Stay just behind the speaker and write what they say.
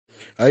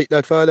I hate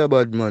that father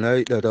bad man. I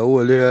hate that a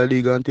whole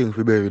league and things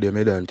we bury them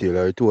head and tail.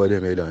 Or two of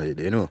them head and head,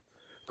 you know.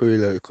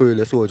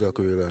 Curl soldier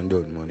curl and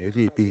done, man. You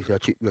see piece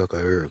of chip block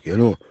at work, you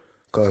know.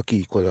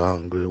 Khaki color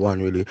angle,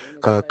 one really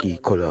khaki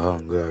color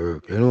angle at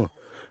work, you know.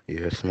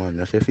 Yes, man.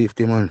 That's a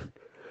 50, man.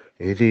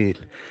 You see it.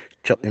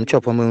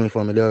 Chop a money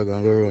for my dog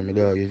and go around my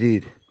dog, you see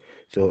it.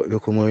 So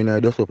look come in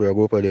and dust up here,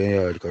 go up at the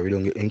yard, because we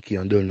don't get inky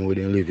and don't know where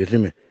they live, you see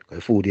me?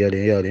 Because food here, the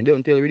yard. And they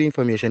don't tell you the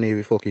information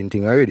every fucking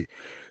thing already.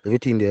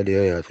 Everything there, the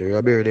yard. So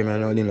we bury them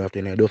and all in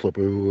after then dust up,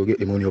 we go get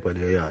the money up at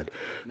the yard.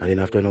 And then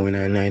after now, when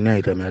I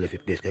night, I'm left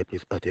it place, that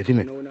place, you see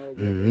me?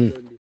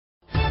 Mm-hmm.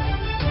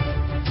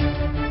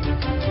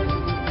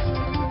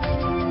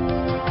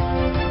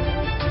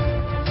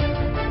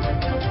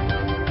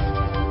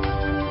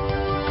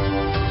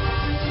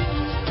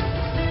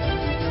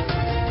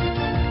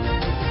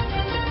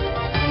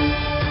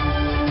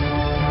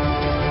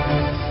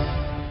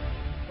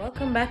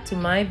 Welcome back to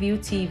MyView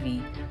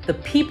TV, the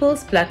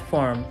people's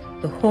platform,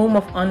 the home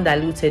of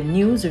undiluted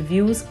news,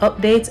 reviews,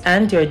 updates,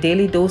 and your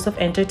daily dose of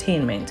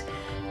entertainment.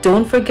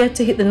 Don't forget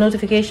to hit the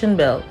notification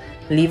bell,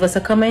 leave us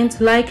a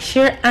comment, like,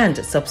 share, and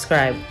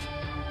subscribe.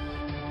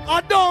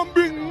 I don't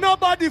bring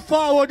nobody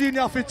forward in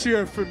your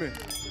cheer for me.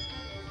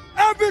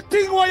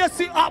 Everything what you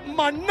see up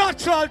my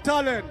natural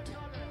talent.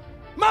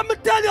 Man, me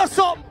tell you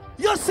something.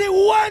 You see,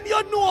 when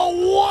you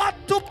know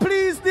what to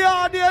please the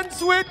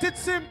audience with,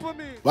 it's simple,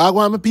 me.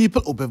 Well, my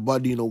people, hope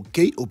everybody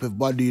okay, hope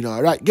everybody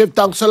alright. Give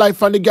thanks to life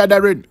from the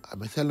gathering.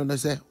 I'm telling you,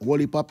 say, whole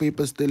heap of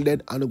people still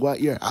dead and go out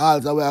here. All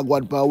the way I go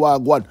on per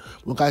one.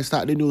 We can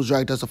start the news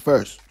right as the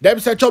first. Them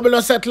say trouble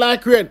not set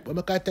like rain. But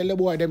I can tell the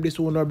boy, them this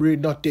will not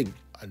breed nothing.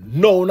 And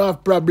no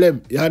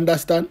problem. You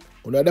understand?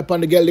 We not depend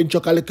on the girl in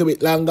chuck a little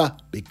bit longer.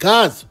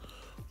 Because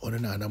oh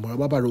no, more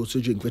Baba Rose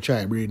to drink, we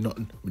try breed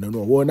nothing. We don't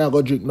know, we not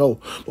go drink now.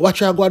 But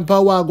watch out, go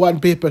on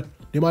people.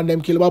 The man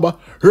them kill Baba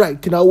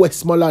right in our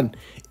Westmoreland.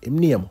 Him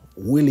name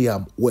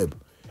William Webb,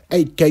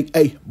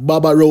 aka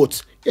Baba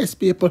Rhodes. Yes,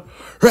 people,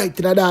 right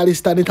in the Dali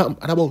standing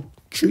up at about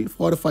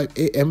 3:45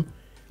 a.m.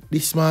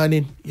 this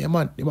morning. Yeah,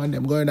 man, the man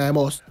them going to the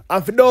house.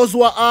 And for those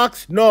who are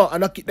asked, no, I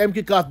not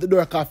kick off the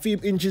door, because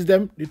 5 inches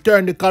them, they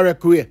turn the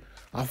correct way.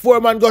 And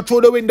 4 man go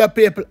through the window,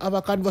 people, have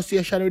a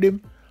conversation with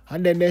him.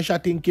 And then they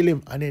shot him, kill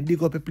him, and then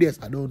dig up a place.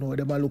 I don't know what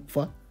them look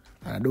for.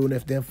 And I don't know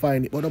if they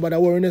find it. But nobody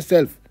worrying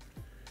yourself.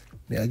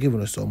 May I give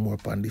you some more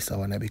on this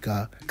one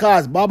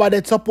because Baba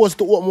that's supposed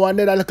to open one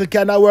that little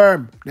can of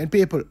worm. Then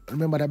people,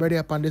 remember the birthday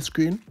up on the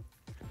screen?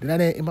 Then I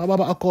name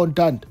Baba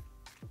accountant.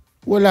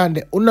 Well on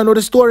there. You know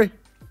the story?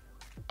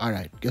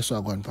 Alright, guess what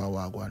I'm going for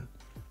one.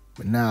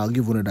 But now I'll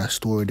give you that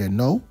story then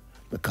now.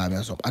 Because I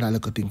have some other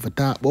little thing for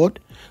talk about.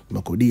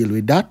 I could deal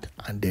with that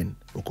and then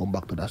we'll come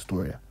back to that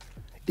story.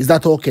 Is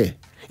that okay?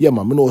 Yeah,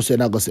 man, I know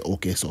saying I go say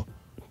okay, so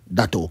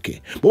that's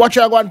okay. But watch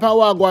you go on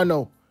power go on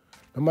now.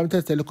 My mom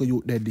tells you look at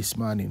you dead this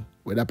morning.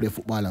 When I play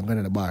football and go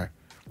to the bar.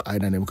 I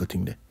don't know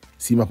thing there.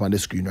 See him up on the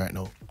screen right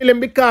now. Kill him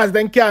because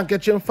then can't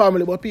catch him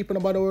family, but people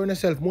don't bother worrying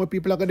themselves. More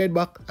people are going dead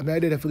back. I mean I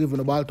did it for giving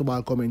a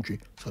ball-to-ball commentary.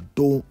 So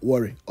don't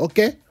worry.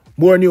 Okay?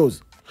 More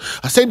news.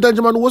 A St.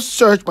 Gentleman was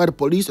searched by the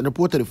police and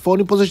reported the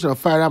found in possession of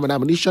firearm and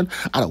ammunition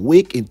at a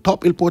wake in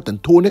Top Hill Port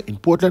and Tonia in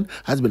Portland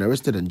has been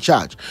arrested and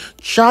charged.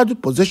 Charged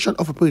with possession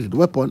of a operated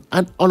weapon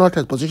and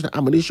unauthorized possession of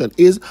ammunition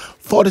is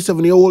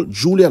 47-year-old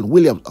Julian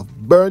Williams of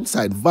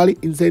Burnside Valley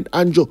in St.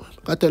 Andrew.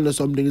 I tell you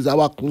something, is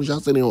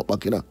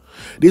a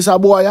this a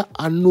boy,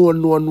 a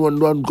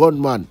known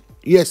gunman.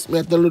 Yes, me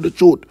I tell you the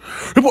truth.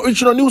 Report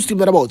reaching a news team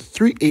that about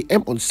 3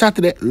 a.m. on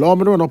Saturday,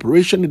 lawmen were on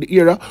operation in the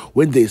area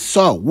when they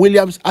saw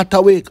Williams at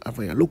a wake. And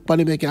when you look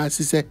panic, make you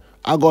see say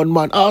a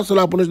gunman. Also,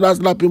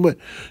 slap him.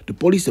 The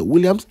police said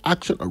Williams'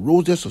 action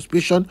aroused their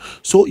suspicion,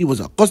 so he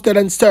was accosted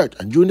and searched.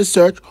 And during the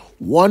search,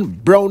 one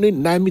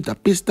Browning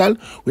 9mm pistol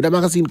with a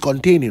magazine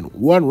containing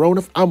 1 round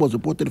of ammo was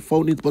reportedly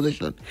found in his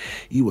possession.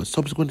 He was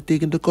subsequently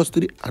taken into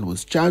custody and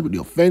was charged with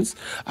the offense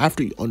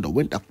after he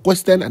underwent a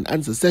question and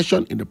answer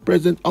session in the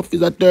presence of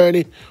his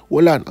attorney.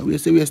 Hold on, I will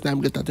say waste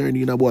time get attorney,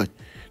 you know, boy.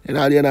 And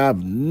all you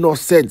have no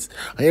sense.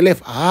 And you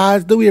left all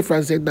the way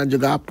from St.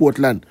 Andrew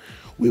Portland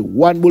with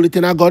 1 bullet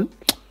in a gun.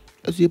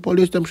 You see,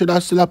 police them should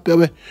have slapped you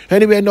away.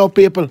 Anyway, now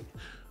people,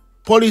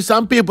 police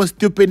and people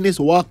stupidness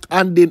walk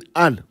hand in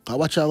hand.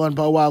 Watch out one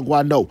power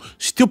one now.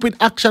 Stupid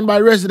action by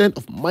resident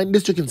of Mine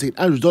District in St.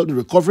 Andrews resulted in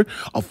the recovery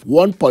of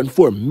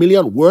 1.4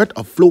 million worth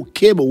of flow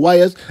cable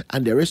wires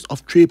and the arrest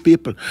of 3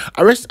 people.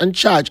 Arrest and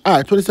charge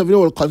are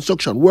 27-year-old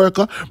construction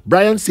worker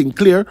Brian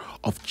Sinclair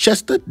of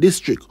Chester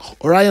District,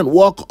 Orion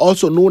Walker,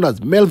 also known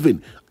as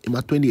Melvin, him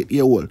a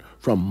 28-year-old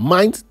from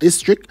Mines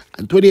District,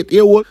 and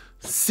 28-year-old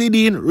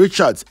Sidine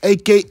Richards,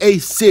 aka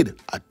Sid,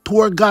 a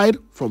tour guide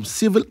from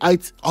Civil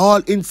Heights, all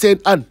in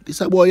St. Anne. This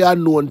is a boy a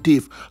known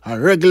thief, a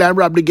regular and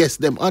rob the guest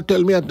them. I tell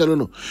you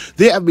no.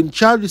 They have been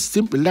charged with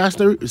simple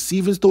larceny,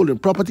 receiving stolen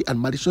property, and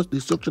malicious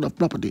destruction of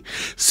property.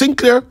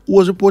 Sinclair, who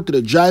was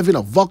reported driving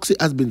a Voxy,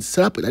 has been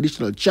slapped with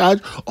additional charge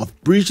of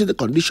breaching the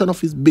condition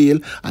of his bail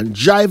and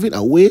driving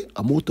away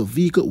a motor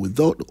vehicle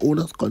without the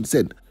owner's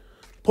consent.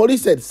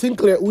 Police said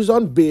Sinclair, who is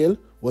on bail,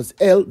 was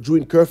held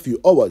during curfew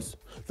hours.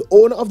 The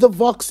owner of the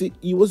Voxy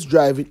he was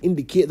driving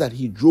indicate that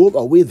he drove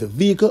away the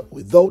vehicle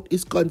without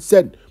his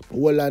consent. But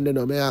well, and then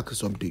I may ask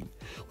something.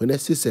 When I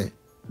say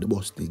the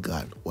bus is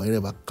gone, why you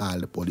never call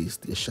the police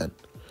station?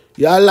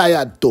 You're a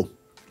liar too.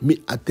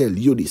 Me, I tell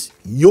you this.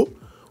 You,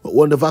 but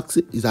one of the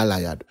Voxy is a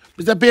liar.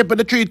 Mr. Paper,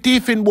 the three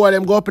thiefing boy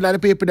them go up in the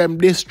paper them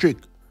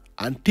district.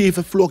 And thief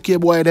a flow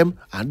boy them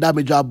and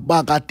damage a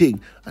bag of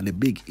thing. And the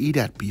big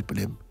idiot people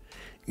them.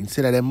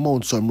 Instead of them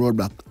mount some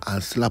roadblock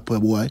and slap a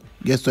boy,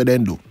 guess what they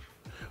do?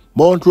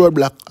 Mount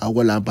roadblock and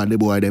go lamp on the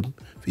boy them.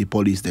 The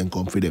police then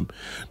come for them.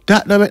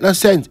 That don't make no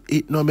sense.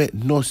 It don't make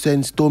no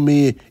sense to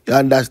me. You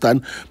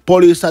understand?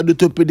 Police are do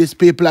stupidness,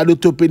 people are do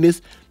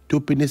stupidness.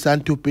 Stupidness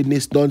and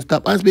stupidness don't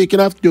stop. And speaking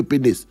of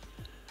stupidness,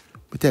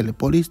 I tell the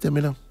police them,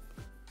 you know,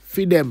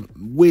 for them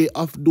way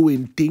of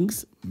doing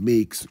things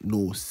makes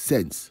no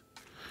sense.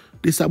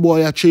 This a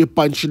boy a tree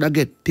punch should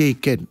get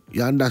taken.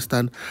 You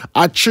understand?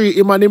 A tree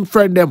him and him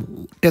friend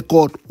them take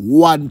out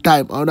one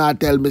time. And I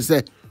tell me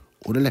say,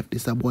 who left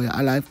this a boy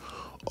alive?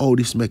 Oh,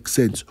 this makes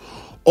sense.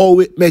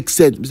 Oh, it makes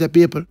sense. Mr.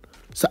 People,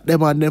 sat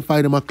them and then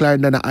find him a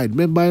client and a hide.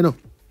 Remember, you know,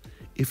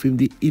 if him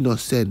the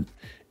innocent,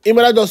 he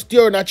might just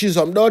steer on a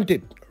chisholm, don't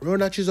it?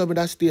 Run a chisholm in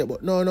that state,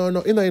 but no, he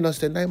not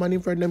innocent. I man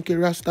him friend them kill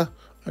Rasta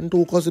and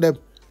two cause them.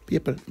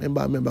 People,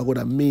 remember, go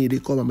to me, they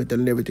come and me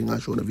telling everything and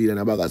show the video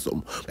and a bag of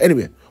something.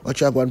 Anyway,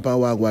 watch out one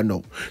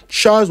now.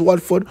 Charles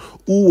Watford,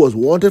 who was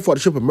wanted for the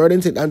triple murder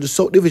in St. Andrews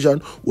South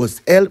Division, was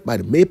held by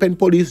the Maypen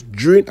police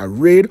during a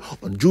raid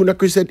on Junior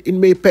Crescent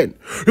in Maypen.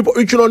 Report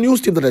regional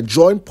news team that a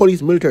joint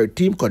police military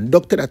team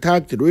conducted a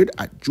targeted raid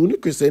at Junior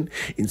Crescent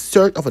in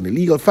search of an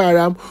illegal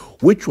firearm,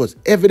 which was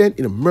evident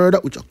in a murder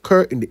which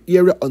occurred in the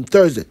area on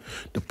Thursday.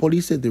 The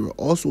police said they were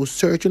also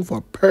searching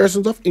for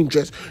persons of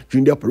interest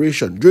during the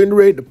operation. During the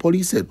raid, the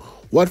police said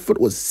Watford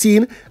was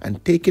seen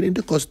and taken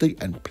into custody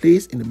and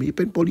placed in the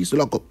Maypen police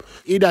lockup.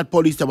 In that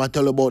police time I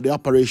tell about the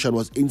operation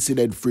was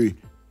incident-free.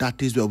 That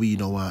is where we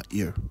don't want to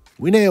hear.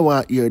 We never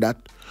want to hear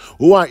that.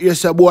 We want to hear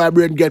some boy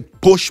brain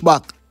get pushed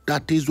back.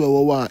 That is where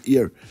we want to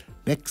hear.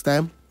 Next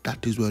time,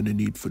 that is where the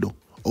need for do.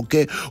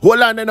 Okay?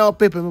 Hold on now,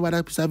 people. Remember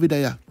that piece of video,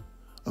 yeah?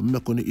 I'm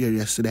not going to hear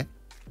yesterday.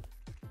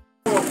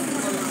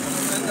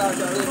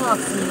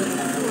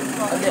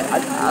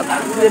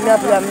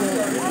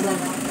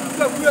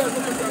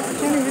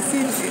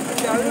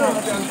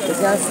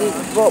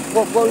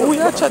 We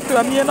are chatting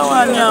to me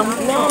now,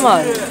 no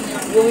man.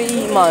 You will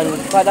eat, man.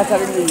 Father can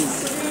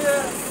release.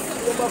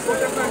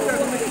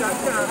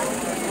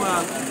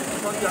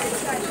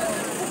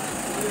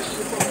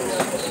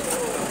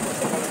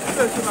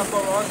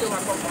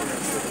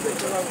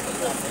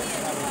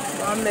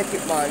 Man make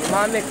it,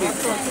 man make it.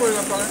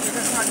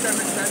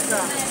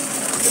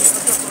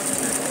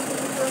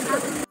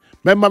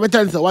 Remember me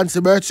telling you, once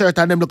the bird shirt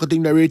and them look at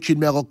thing they reaching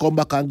me, I go come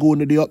back and go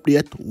into the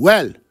update.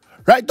 Well,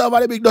 right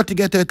over the big dirty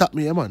get it at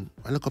me, yeah, man.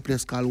 I look a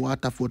place called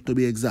Waterford to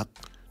be exact.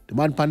 The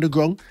man on the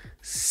ground,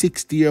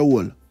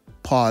 60-year-old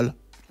Paul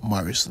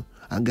Morrison.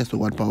 And guess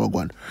what power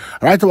gone?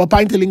 Right over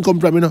Pine Hill come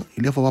from, you know.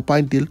 He left over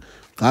Pine Hill,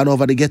 gone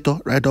over the ghetto,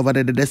 right over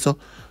there the deso,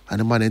 and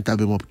the man enter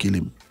him up, kill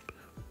him.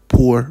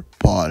 Poor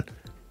Paul.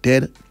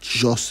 Dead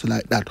just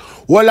like that.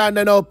 Well, and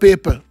then now,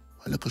 people.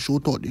 I look a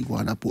shootout, they go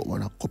and put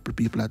one, a couple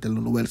people are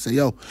telling the well, say,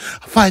 yo,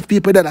 5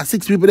 people dead,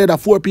 6 people dead,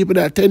 4 people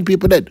dead, 10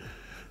 people dead.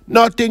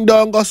 Nothing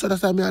done, go, so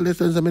that's why I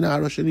listen to me now,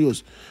 Russian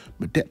news.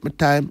 I take my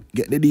time,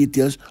 get the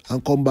details,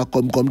 and come back,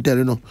 come tell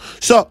you know.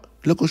 So,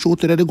 look a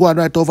shootout, they go on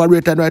right over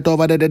rate and right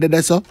over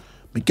there, so.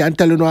 I can't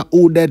tell you know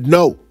who dead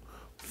now.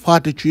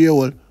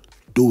 43-year-old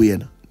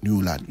Dwayne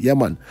Newland. Yeah,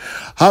 man.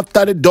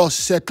 After the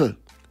dust settle,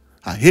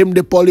 him,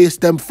 the police,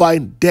 them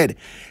find dead.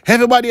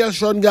 Everybody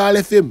else run guy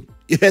left him.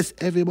 Yes,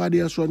 everybody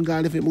else run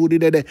guy left him. Who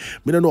did that?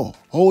 I don't know.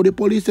 How the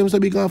police them so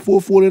big and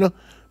fool, you know.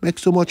 Make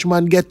so much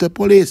man get the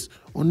police.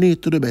 You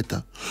need to do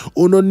better.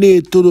 You no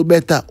need to do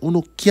better. You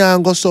no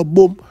can't go so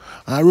boom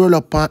and roll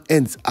up on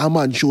ends. A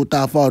man shoot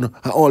off on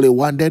and only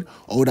one dead.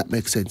 Oh, that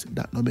makes sense.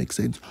 That no make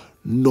sense.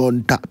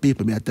 None that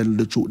people me I tell you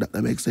the truth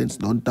that makes sense.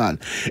 None all.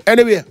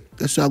 Anyway,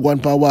 that's why I go on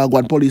power, go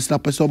on police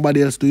stop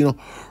somebody else to, you know,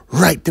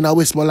 right in a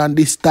Westmoreland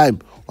this time.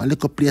 One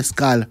little place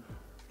called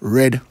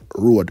Red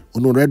Road.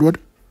 You know Red Road?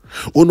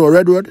 You know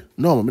Red Road?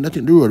 No, I'm not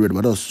in the road,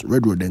 but us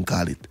Red Road then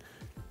call it.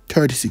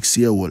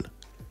 36-year-old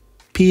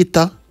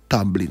Peter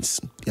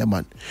Tomlinson. Yeah,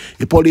 man.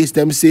 The police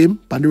them see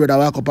him, and the road I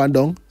walk up and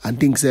down and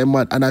think same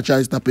man and I try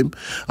to stop him.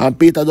 And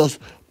Peter just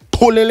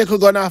pull a little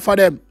gun off of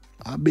them.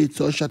 I beat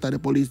some shot at the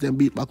police, then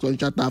beat back some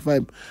shot off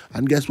him.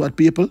 And guess what,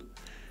 people?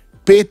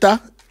 Peter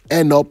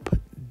end up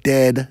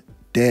dead.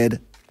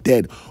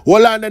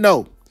 Hold on there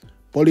now.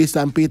 Police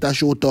and Peter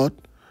shoot out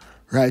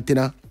right in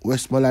a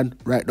Westmoreland,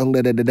 right down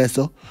there,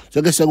 so.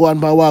 So guess you go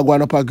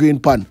on up a green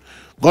pan.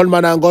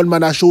 Gunman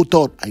and shoot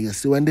out. And you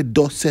see when the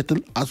dust settle,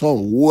 I saw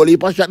whole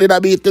heap of shot in a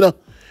beat, you know.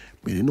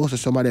 But you know so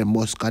some of them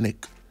must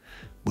connect.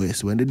 But you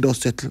see when the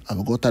dust settle, I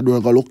go to the door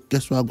and go look,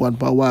 guess what, go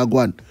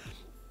on.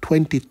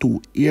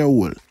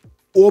 22-year-old.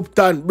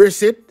 Hopeton,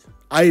 Brissett,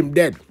 I am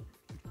dead.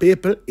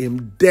 People,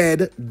 I'm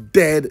dead.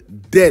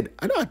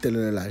 I'm not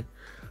telling a lie.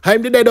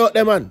 I'm the dead out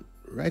there, man.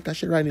 Right as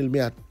she ran me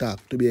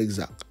attack to be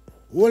exact.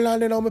 Hold on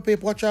then, how my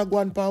people watch her go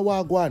on pa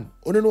wagwan.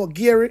 You don't know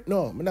Gary?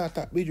 No, I'm not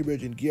attack BG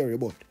Virgin Gary,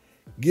 but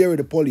Gary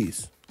the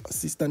police,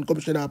 Assistant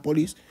Commissioner of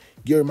Police,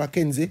 Gary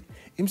McKenzie,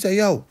 him say,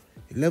 yo,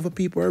 11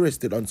 people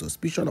arrested on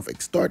suspicion of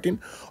extorting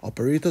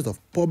operators of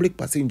public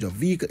passenger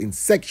vehicle in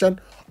section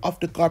of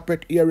the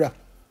corporate area.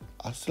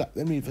 I slap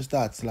them if I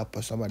start slap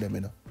some of them,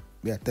 you know.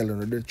 Me I telling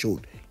them the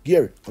truth.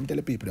 Gary, come tell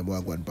the people them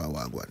wagwan pa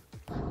wagwan.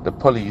 The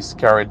police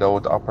carried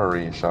out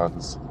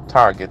operations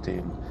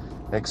targeting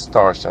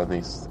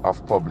extortionists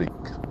of public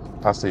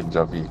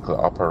passenger vehicle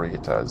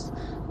operators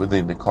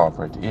within the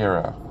corporate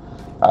area.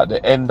 At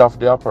the end of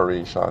the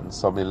operation,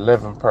 some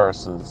 11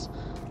 persons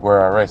were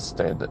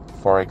arrested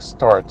for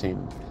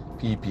extorting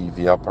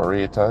PPV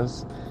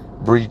operators,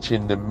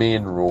 breaching the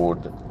Main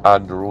Road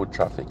and Road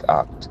Traffic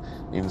Act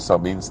in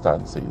some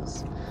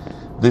instances.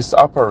 This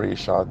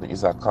operation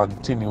is a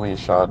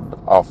continuation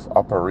of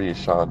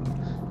Operation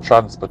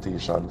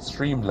Transportation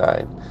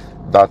Streamline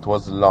that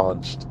was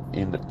launched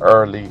in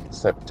early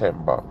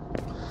September.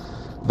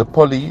 The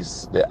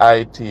police, the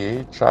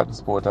ITA,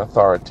 Transport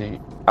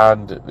Authority,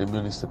 and the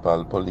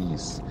municipal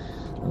police,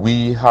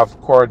 we have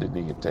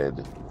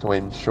coordinated to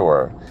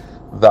ensure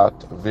that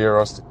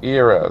various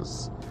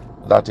areas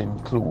that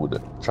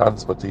include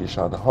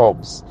transportation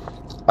hubs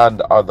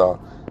and other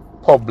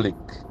public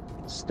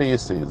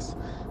spaces,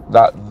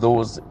 that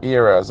those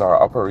areas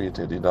are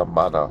operated in a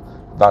manner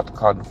that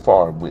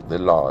conform with the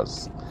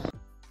laws.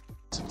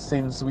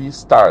 Since we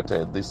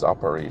started this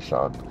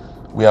operation,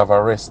 we have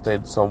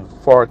arrested some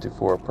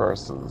 44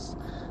 persons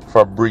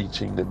for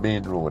breaching the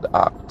Main Road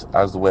Act,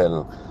 as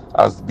well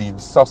as being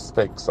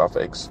suspects of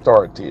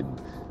extorting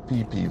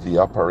PPV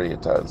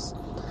operators.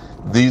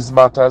 These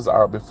matters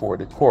are before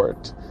the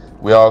court.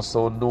 We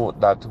also note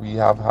that we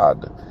have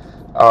had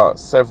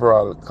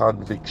several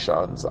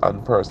convictions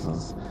and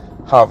persons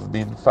have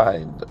been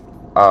fined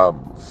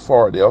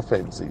for the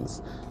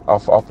offenses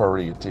of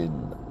operating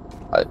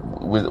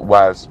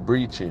whilst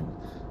breaching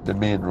the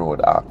Main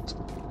Road Act.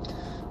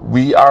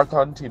 We are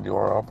continuing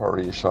our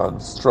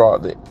operations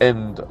throughout the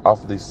end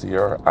of this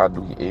year, and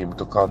we aim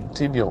to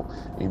continue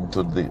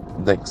into the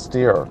next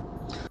year.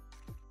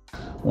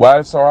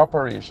 Whilst our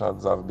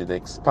operations have been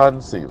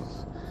expansive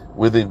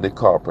within the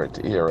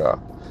corporate area,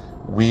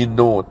 we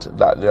note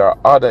that there are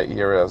other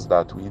areas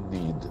that we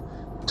need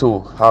to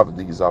have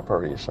these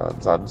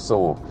operations, and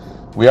so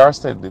we are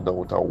sending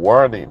out a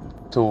warning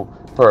to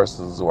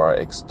persons who are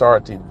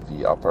extorting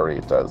the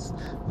operators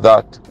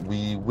that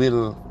we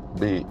will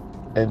be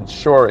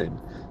ensuring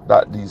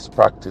that these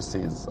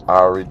practices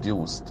are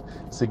reduced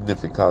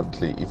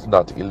significantly, if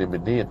not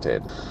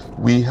eliminated.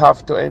 We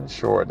have to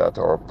ensure that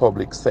our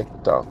public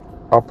sector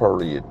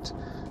operate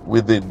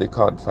within the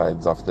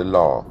confines of the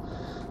law.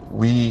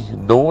 We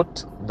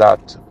note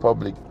that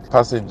public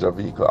passenger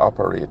vehicle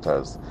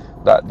operators,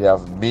 that they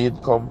have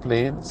made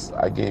complaints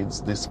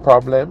against this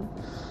problem.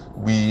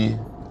 We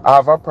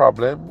have a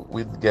problem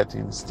with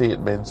getting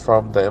statements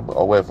from them.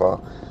 However,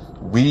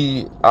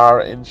 we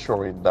are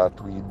ensuring that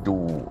we do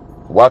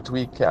what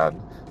we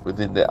can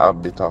within the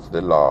ambit of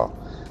the law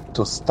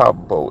to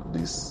stamp out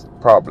this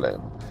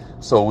problem.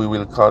 So we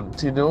will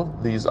continue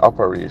these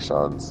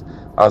operations,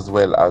 as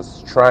well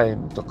as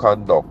trying to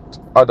conduct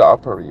other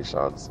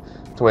operations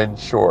to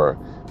ensure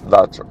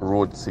that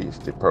road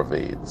safety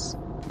prevails.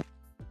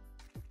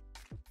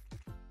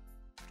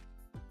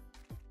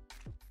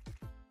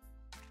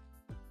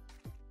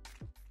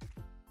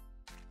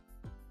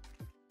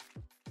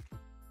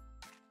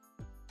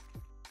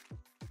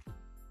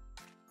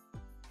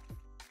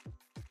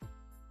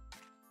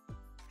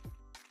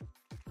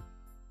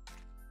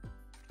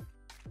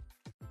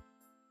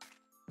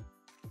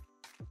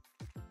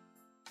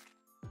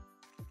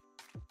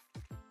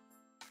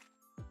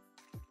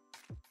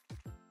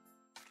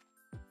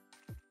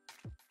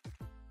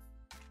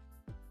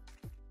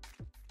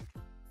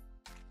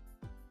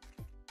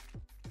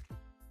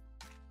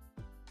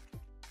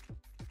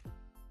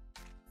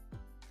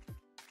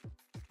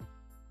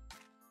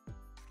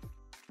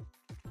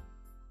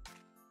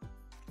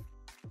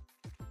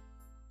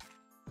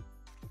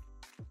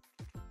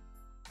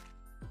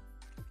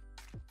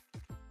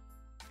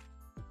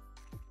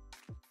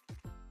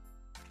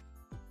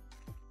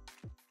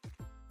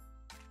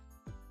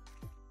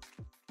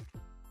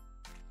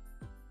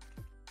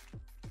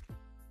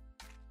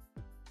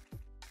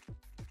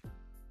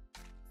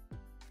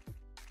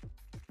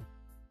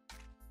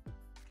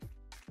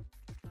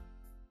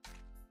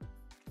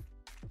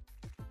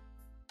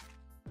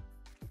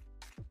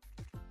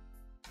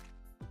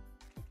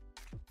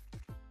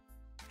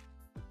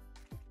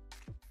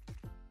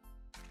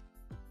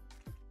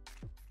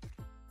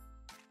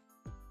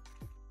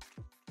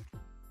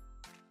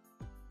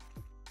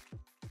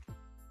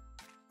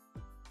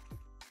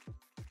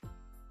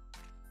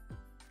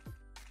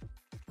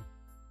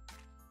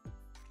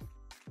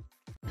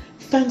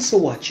 Thanks for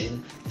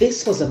watching.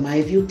 This was a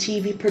MyView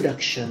TV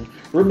production.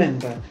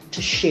 Remember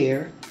to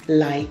share,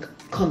 like,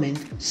 comment,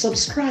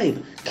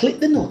 subscribe,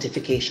 click the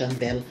notification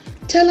bell,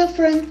 Tell a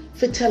friend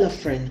for tell a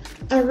friend.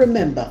 And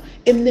remember,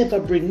 him never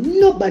bring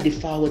nobody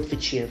forward for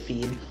cheer for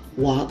him.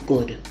 Walk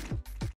good.